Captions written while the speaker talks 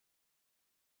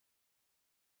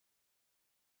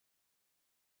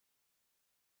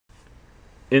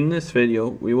In this video,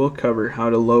 we will cover how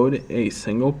to load a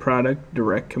single product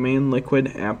DirectCommand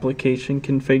liquid application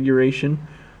configuration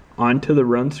onto the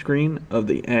run screen of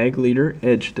the Ag Leader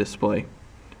Edge display.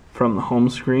 From the home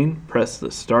screen, press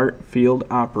the Start Field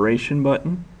Operation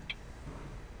button.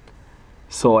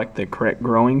 Select the correct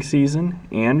growing season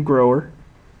and grower.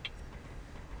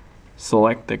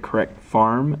 Select the correct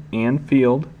farm and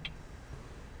field.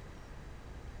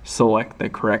 Select the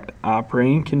correct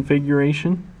operating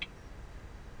configuration.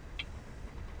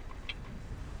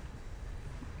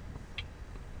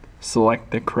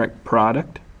 Select the correct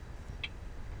product.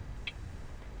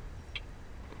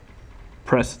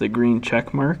 Press the green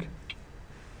check mark.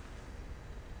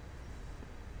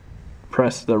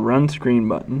 Press the Run Screen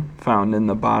button found in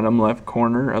the bottom left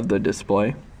corner of the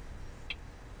display.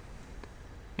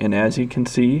 And as you can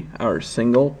see, our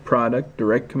single product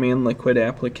DirectCommand liquid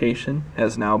application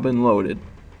has now been loaded.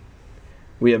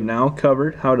 We have now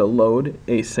covered how to load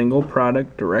a single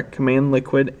product DirectCommand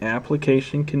liquid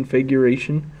application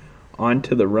configuration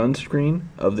onto the run screen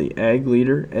of the Ag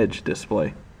Leader Edge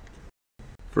display.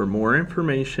 For more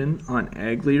information on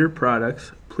Ag Leader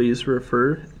products, please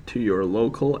refer to your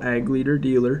local Ag Leader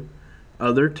dealer,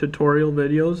 other tutorial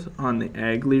videos on the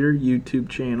Ag Leader YouTube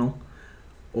channel,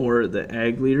 or the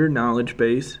Ag Leader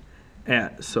Knowledgebase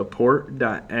at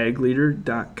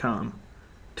support.agleader.com.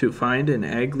 To find an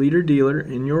Ag Leader dealer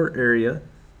in your area,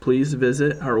 please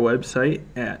visit our website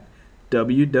at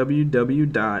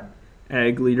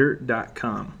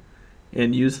www.agleader.com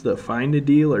and use the Find a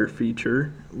Dealer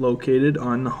feature located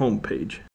on the home page.